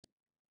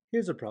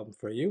Here's a problem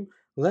for you.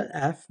 Let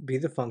f be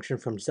the function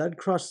from z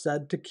cross z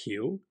to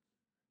q,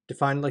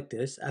 defined like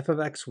this: f of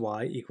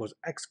xy equals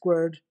x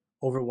squared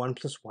over 1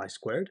 plus y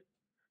squared.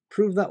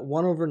 Prove that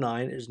 1 over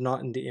 9 is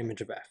not in the image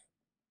of f.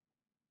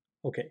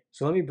 Okay,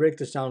 so let me break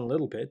this down a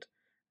little bit.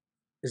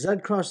 Z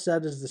cross z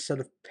is the set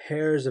of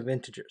pairs of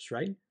integers,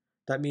 right?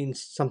 That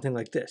means something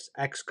like this: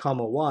 x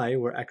comma y,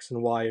 where x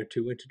and y are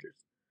two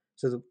integers.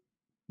 So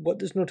what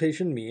this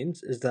notation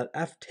means is that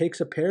f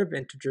takes a pair of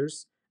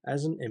integers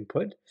as an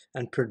input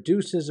and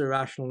produces a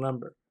rational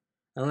number.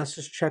 And let's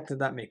just check that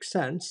that makes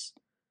sense.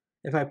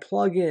 If I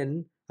plug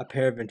in a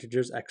pair of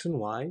integers x and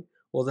y,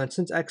 well then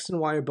since x and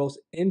y are both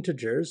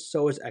integers,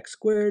 so is x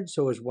squared,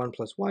 so is 1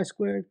 plus y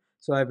squared.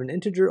 So I have an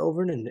integer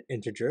over an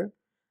integer,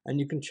 and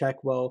you can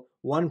check, well,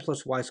 1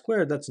 plus y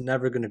squared, that's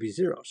never going to be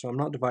 0, so I'm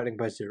not dividing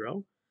by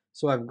 0.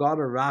 So I've got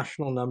a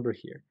rational number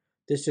here.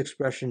 This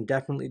expression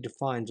definitely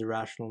defines a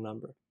rational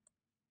number.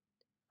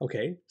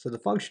 Okay, so the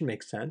function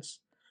makes sense.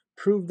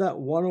 Prove that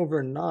 1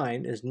 over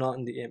 9 is not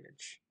in the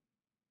image.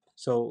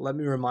 So let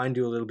me remind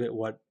you a little bit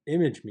what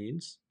image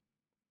means.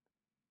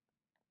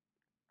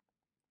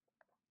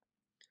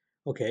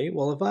 Okay,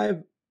 well, if I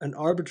have an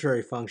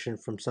arbitrary function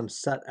from some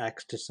set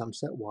x to some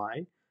set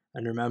y,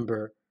 and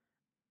remember,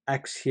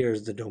 x here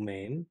is the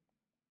domain,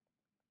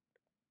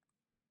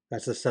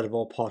 that's the set of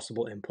all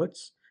possible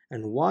inputs,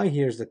 and y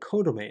here is the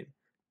codomain,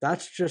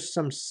 that's just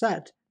some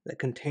set that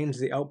contains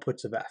the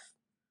outputs of f,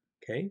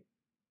 okay?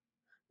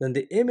 Then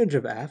the image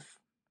of f,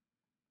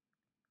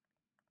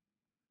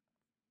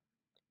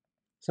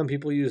 some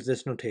people use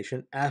this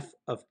notation, f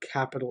of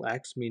capital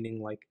X, meaning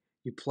like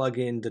you plug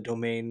in the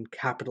domain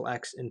capital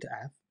X into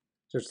f.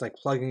 So it's like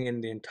plugging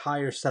in the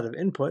entire set of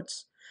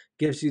inputs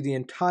gives you the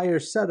entire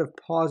set of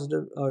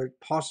positive or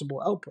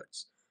possible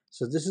outputs.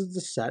 So this is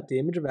the set, the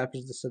image of f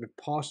is the set of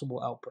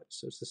possible outputs.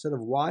 So it's the set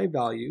of y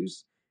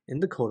values in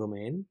the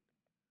codomain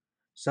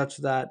such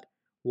that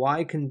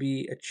y can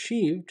be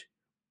achieved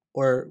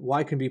or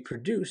y can be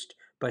produced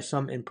by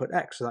some input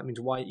x. So that means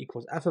y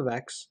equals f of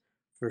x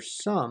for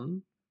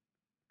some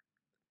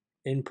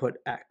input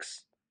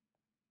x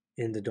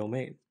in the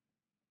domain.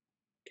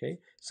 Okay,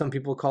 some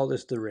people call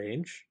this the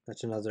range.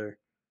 That's another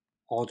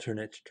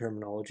alternate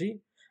terminology.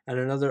 And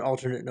another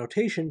alternate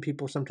notation,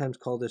 people sometimes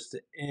call this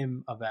the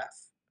im of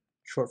f,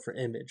 short for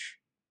image.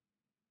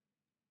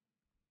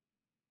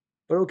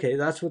 But okay,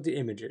 that's what the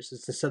image is.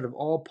 It's the set of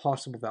all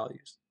possible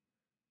values.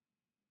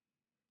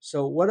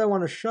 So what I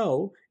want to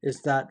show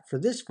is that for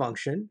this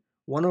function,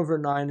 1 over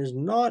 9 is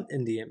not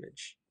in the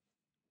image.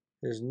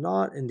 It is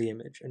not in the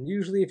image. And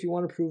usually if you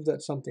want to prove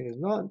that something is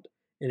not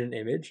in an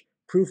image,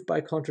 proof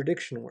by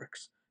contradiction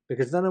works.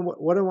 Because then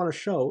what I want to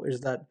show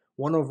is that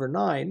 1 over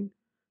 9,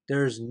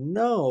 there's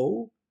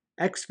no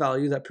x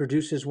value that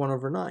produces 1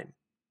 over 9.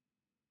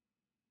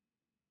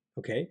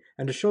 Okay,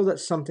 and to show that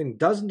something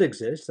doesn't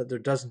exist, that there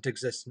doesn't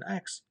exist an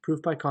x,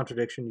 proof by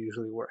contradiction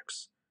usually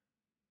works.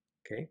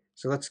 Okay,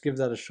 so let's give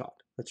that a shot.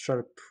 Let's try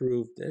to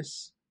prove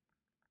this.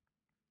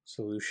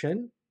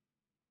 Solution.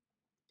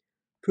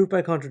 Proof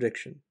by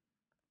contradiction.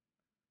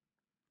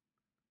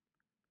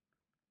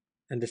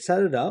 And to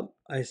set it up,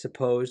 I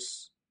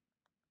suppose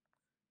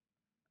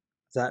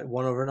that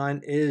 1 over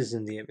 9 is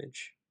in the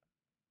image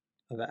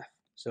of f.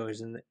 So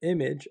it's in the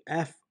image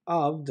f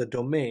of the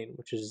domain,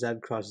 which is z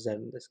cross z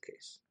in this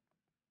case.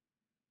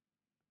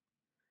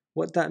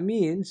 What that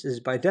means is,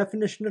 by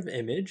definition of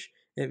image,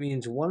 it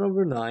means 1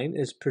 over 9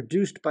 is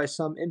produced by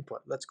some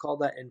input. Let's call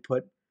that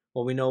input,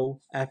 well, we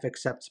know f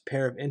accepts a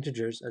pair of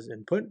integers as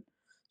input,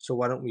 so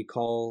why don't we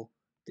call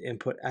the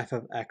input f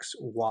of x,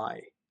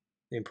 y.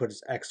 The input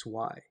is x,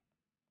 y.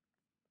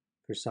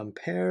 For some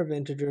pair of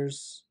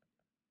integers,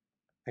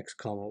 x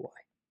comma y.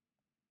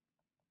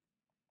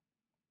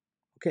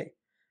 Okay,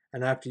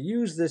 and I have to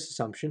use this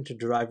assumption to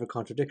derive a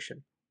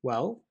contradiction.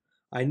 Well,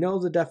 I know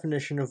the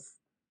definition of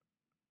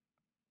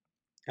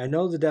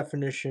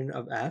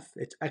f.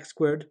 It's x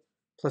squared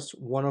plus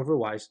 1 over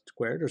y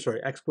squared, or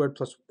sorry, x squared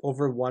plus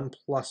over 1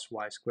 plus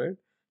y squared.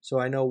 So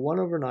I know 1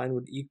 over 9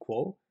 would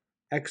equal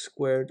x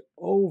squared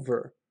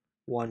over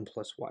 1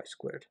 plus y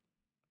squared.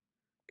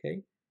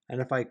 Okay,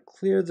 and if I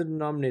clear the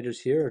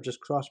denominators here, or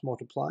just cross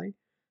multiply,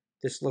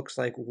 this looks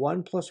like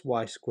 1 plus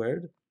y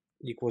squared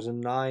equals a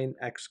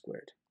 9x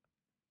squared.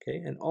 Okay,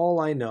 and all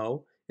I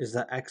know is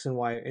that x and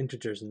y are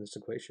integers in this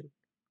equation.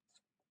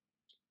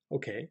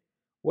 Okay,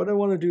 what I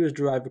want to do is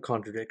derive a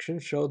contradiction,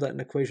 show that an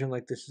equation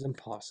like this is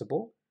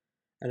impossible.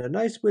 And a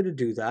nice way to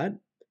do that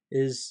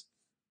is,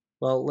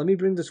 well, let me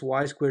bring this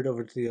y squared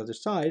over to the other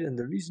side, and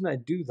the reason I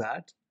do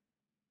that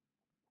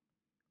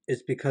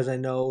is because I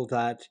know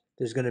that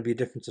there's going to be a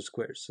difference of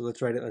squares. So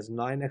let's write it as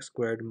 9x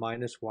squared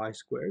minus y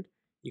squared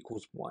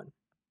equals 1.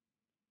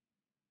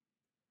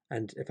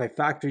 And if I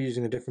factor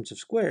using a difference of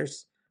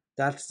squares,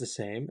 that's the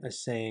same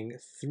as saying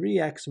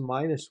 3x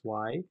minus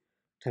y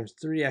times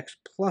 3x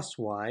plus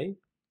y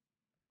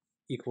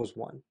equals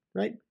 1,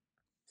 right?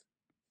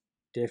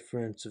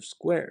 Difference of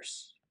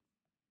squares.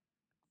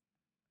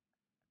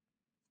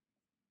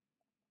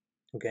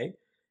 Okay,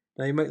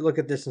 Now you might look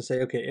at this and say,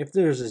 okay, if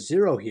there's a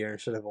 0 here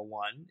instead of a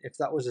 1, if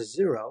that was a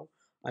 0,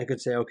 I could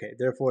say, okay,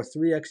 therefore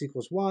 3x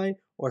equals y,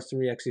 or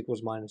 3x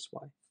equals minus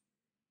y.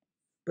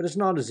 But it's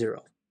not a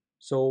 0.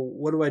 So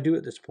what do I do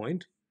at this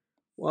point?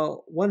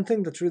 Well, one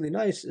thing that's really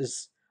nice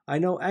is I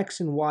know x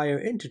and y are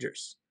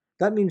integers.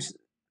 That means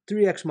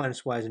 3x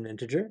minus y is an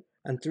integer,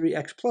 and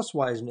 3x plus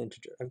y is an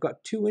integer. I've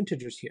got two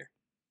integers here.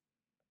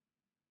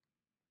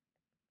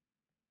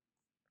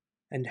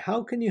 And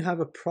how can you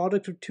have a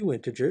product of two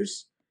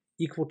integers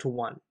equal to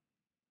 1?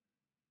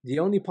 The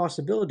only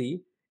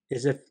possibility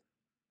is if,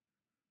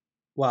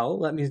 well,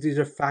 that means these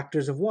are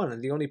factors of 1,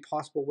 and the only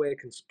possible way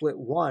I can split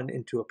 1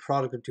 into a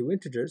product of two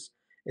integers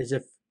is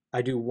if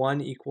I do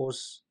 1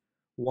 equals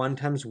 1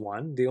 times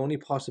 1. The only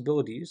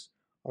possibilities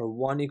are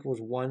 1 equals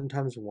 1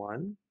 times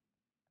 1,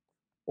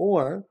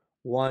 or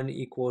 1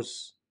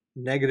 equals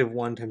negative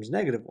 1 times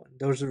negative 1.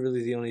 Those are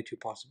really the only two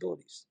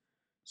possibilities.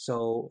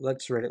 So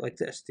let's write it like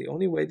this. The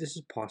only way this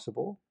is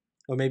possible,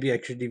 or maybe I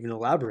should even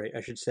elaborate,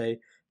 I should say,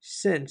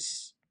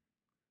 since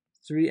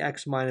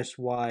 3x minus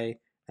y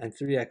and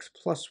 3x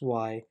plus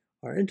y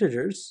are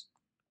integers,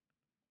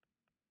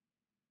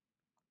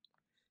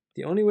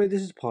 the only way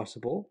this is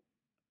possible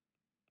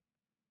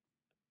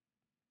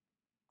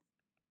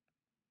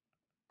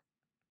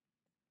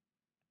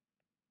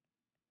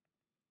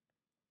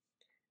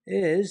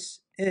is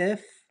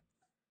if,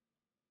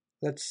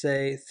 let's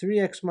say,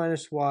 3x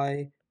minus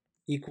y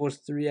equals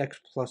 3x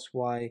plus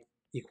y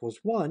equals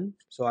 1.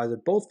 So either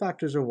both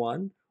factors are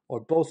 1 or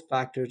both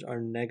factors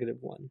are negative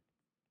 1.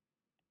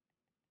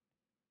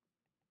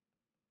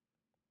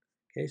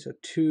 Okay, so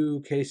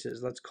two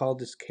cases. Let's call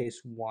this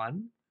case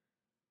 1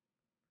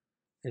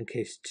 and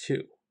case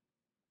 2.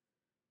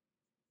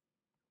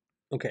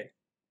 Okay,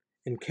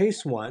 in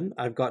case 1,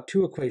 I've got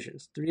two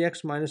equations.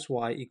 3x minus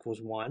y equals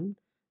 1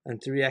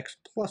 and 3x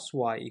plus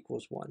y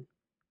equals 1.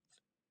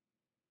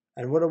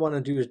 And what I want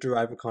to do is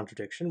derive a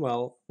contradiction.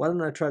 Well, why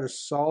don't I try to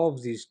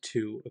solve these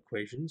two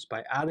equations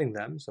by adding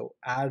them? So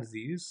add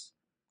these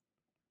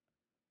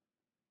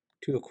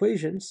two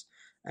equations,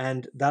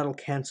 and that'll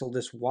cancel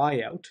this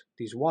y out,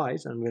 these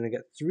y's, and I'm going to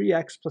get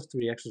 3x plus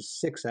 3x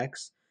is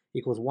 6x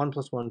equals 1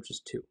 plus 1, which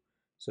is 2.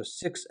 So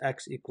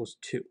 6x equals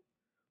 2,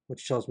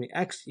 which tells me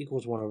x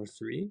equals 1 over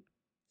 3.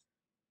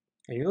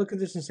 And you look at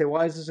this and say,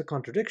 why is this a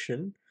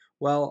contradiction?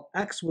 Well,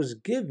 x was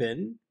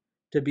given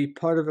to be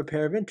part of a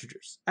pair of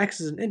integers.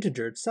 X is an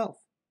integer itself.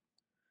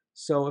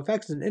 So if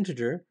x is an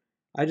integer,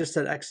 I just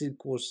said x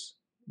equals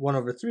 1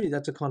 over 3.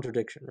 That's a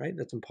contradiction, right?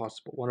 That's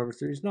impossible. 1 over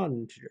 3 is not an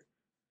integer.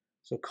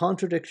 So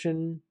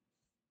contradiction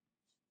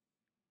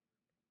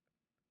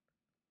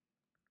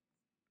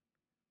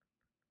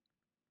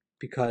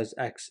because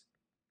x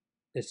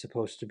is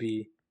supposed to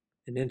be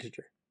an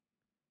integer.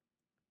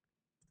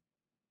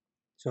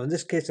 So in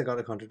this case, I got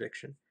a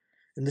contradiction.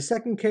 In the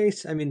second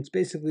case, I mean, it's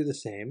basically the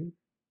same.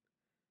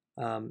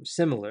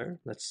 Similar,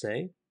 let's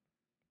say,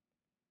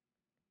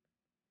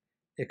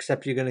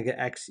 except you're going to get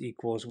x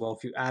equals, well,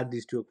 if you add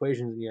these two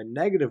equations and you had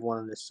negative 1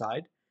 on this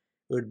side,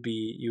 it would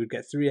be, you would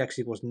get 3x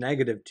equals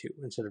negative 2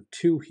 instead of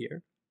 2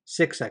 here.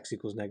 6x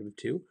equals negative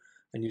 2.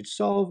 And you'd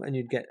solve and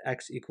you'd get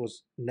x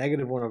equals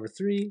negative 1 over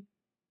 3,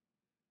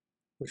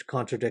 which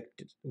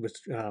contradicts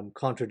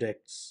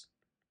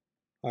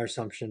our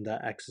assumption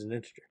that x is an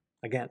integer,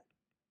 again.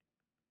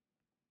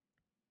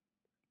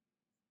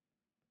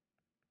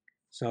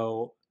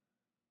 So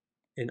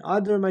in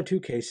either of my two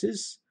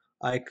cases,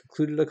 I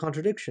concluded a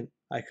contradiction.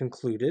 I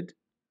concluded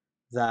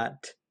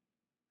that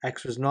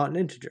x was not an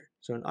integer.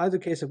 So in either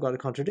case, I've got a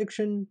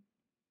contradiction.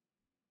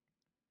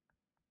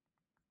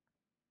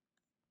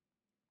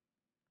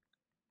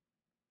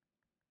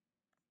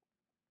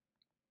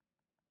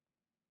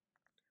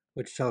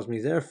 Which tells me,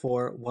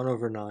 therefore, 1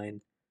 over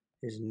 9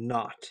 is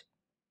not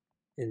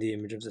in the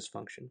image of this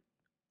function.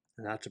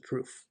 And that's a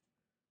proof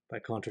by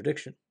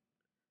contradiction.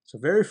 So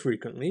very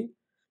frequently,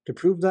 to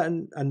prove that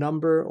a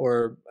number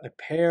or a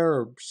pair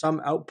or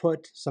some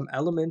output, some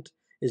element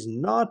is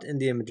not in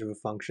the image of a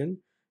function,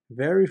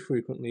 very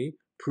frequently,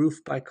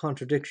 proof by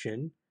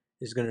contradiction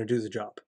is going to do the job.